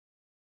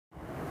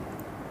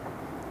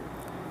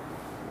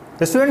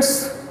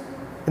Students,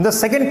 in the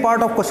second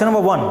part of question number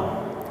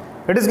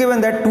 1, it is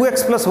given that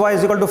 2x plus y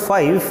is equal to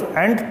 5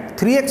 and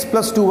 3x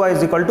plus 2y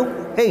is equal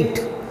to 8.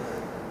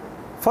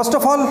 First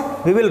of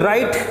all, we will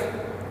write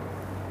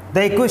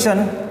the equation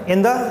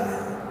in the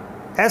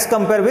as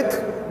compared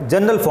with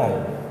general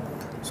form.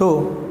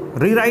 So,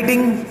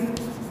 rewriting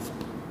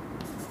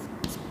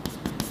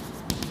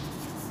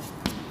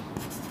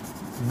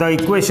the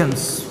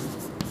equations,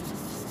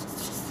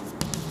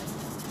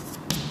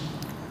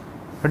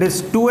 it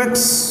is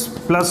 2x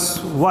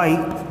plus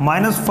y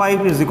minus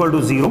 5 is equal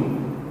to 0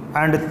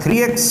 and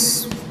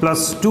 3x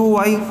plus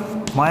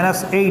 2y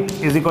minus 8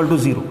 is equal to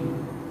 0.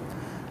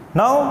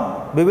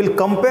 Now, we will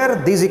compare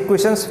these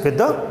equations with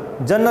the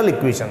general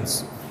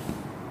equations.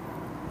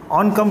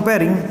 On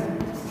comparing,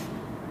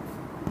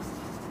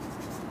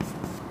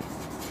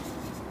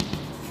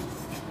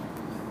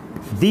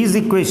 these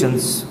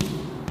equations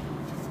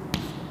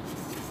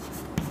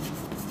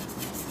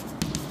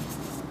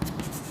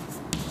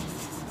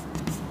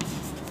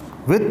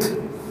with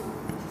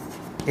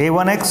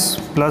a1x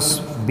plus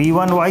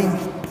b1y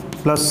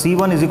plus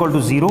c1 is equal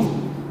to 0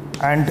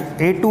 and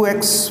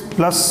a2x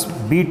plus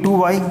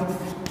b2y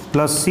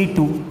plus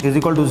c2 is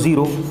equal to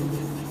 0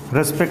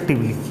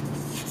 respectively.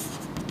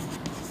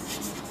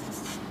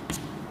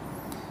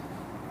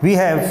 We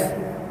have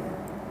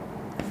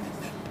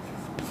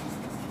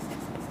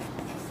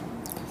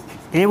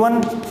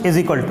a1 is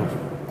equal to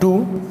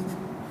 2,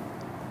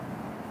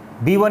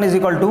 b1 is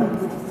equal to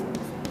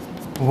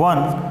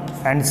 1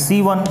 and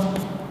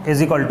c1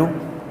 is equal to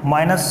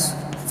minus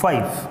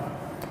 5.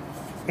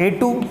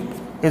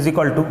 a2 is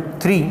equal to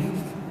 3,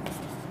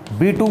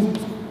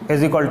 b2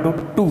 is equal to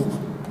 2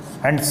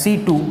 and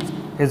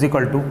c2 is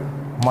equal to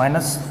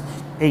minus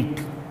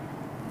 8.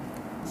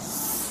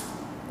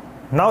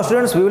 Now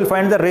students, we will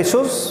find the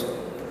ratios.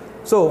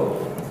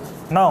 So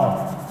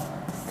now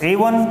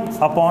a1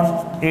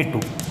 upon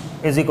a2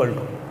 is equal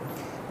to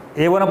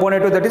a1 upon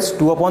a2, that is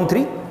 2 upon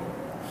 3.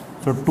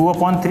 So 2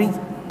 upon 3.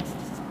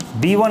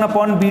 b1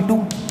 upon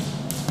b2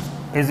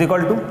 is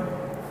equal to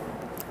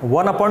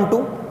 1 upon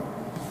 2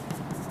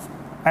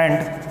 and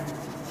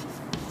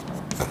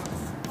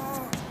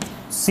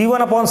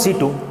c1 upon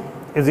c2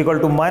 is equal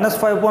to minus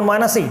 5 upon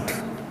minus 8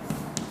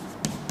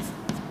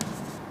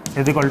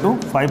 is equal to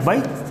 5 by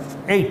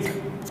 8.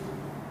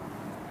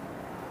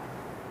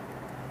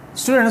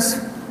 Students,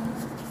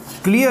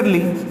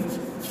 clearly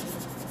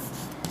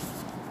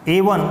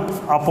a1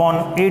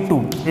 upon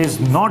a2 is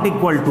not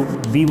equal to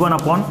b1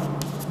 upon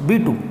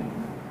b2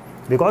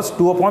 because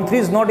 2 upon 3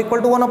 is not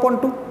equal to 1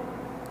 upon 2.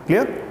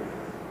 Clear?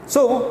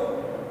 So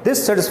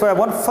this satisfies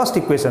our first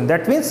equation,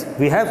 that means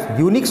we have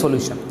unique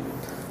solution.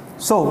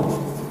 So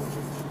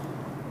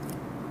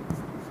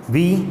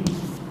we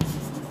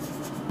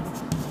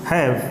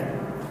have,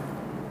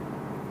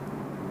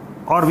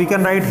 or we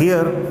can write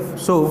here,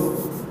 so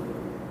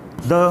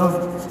the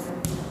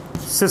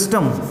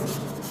system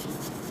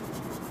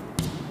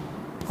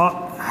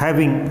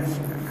having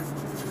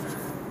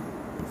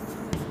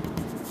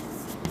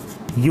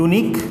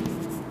unique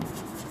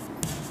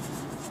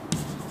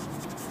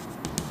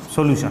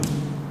solution.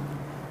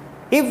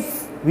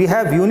 If we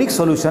have unique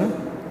solution,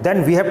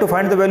 then we have to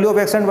find the value of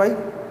x and y.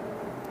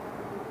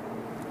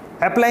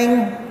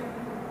 Applying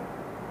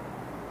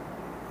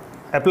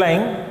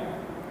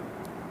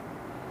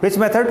which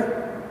method?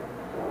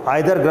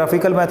 Either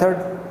graphical method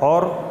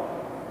or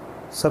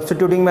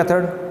substituting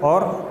method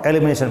or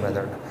elimination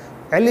method.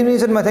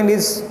 Elimination method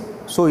is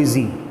so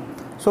easy.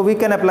 So we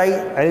can apply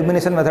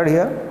elimination method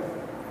here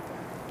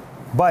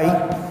by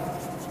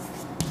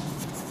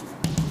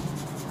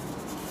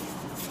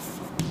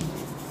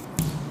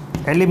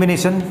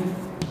elimination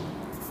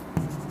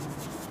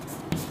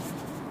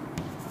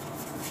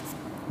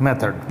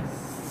method.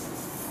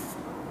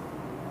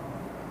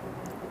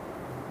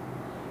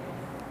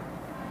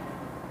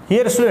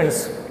 Here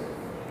students,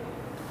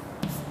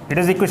 it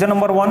is equation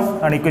number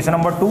 1 and equation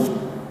number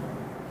 2.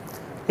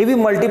 If we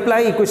multiply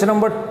equation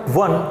number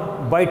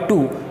 1 by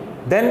 2,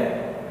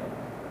 then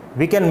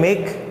we can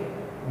make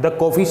the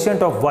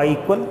coefficient of y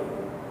equal.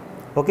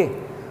 Okay,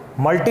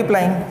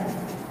 multiplying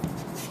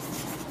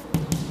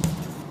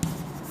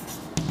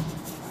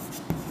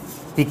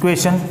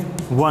equation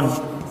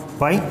 1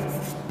 by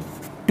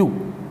 2,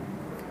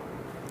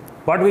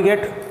 what we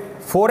get?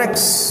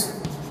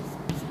 4x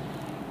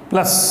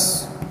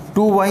plus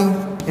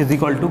 2y is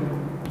equal to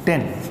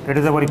 10. That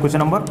is our equation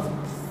number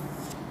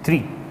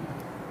 3.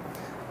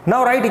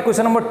 Now write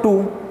equation number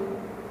 2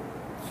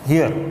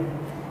 here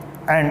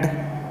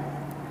and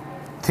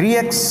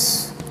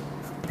 3x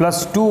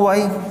plus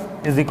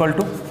 2y is equal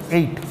to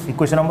 8,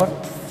 equation number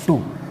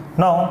 2.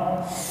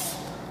 Now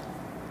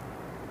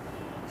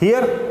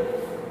here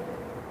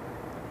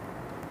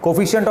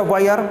coefficient of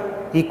y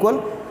are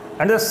equal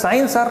and the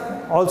signs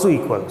are also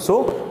equal.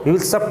 So we will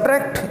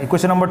subtract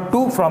equation number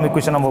 2 from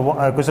equation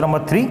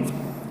number 3.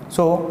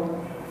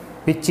 So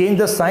we change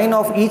the sign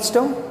of each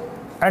term,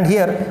 and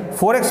here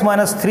 4x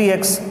minus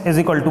 3x is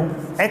equal to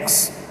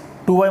x,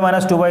 2y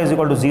minus 2y is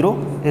equal to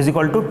 0 is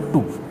equal to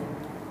 2.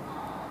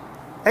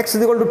 X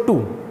is equal to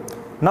 2.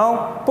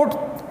 Now put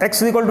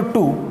x is equal to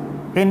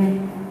 2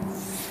 in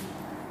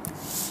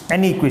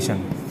any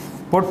equation.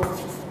 Put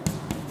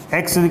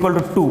x is equal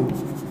to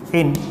 2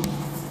 in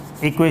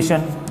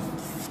equation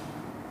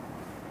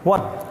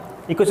 1.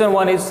 Equation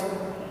 1 is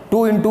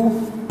 2 into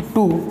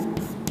 2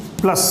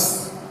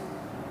 plus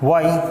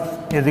y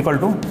is equal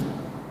to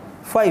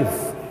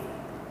 5.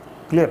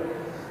 Clear?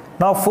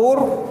 Now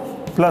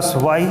 4 plus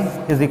y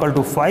is equal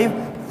to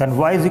 5, then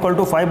y is equal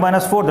to 5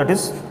 minus 4, that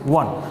is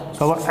 1.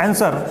 So our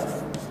answer,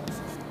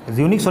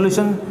 the unique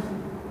solution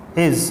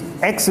is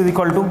x is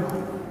equal to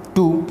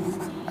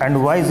 2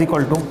 and y is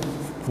equal to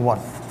 1.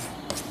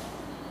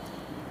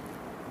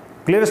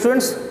 Clear,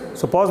 students?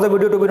 So pause the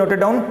video to be noted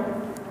down.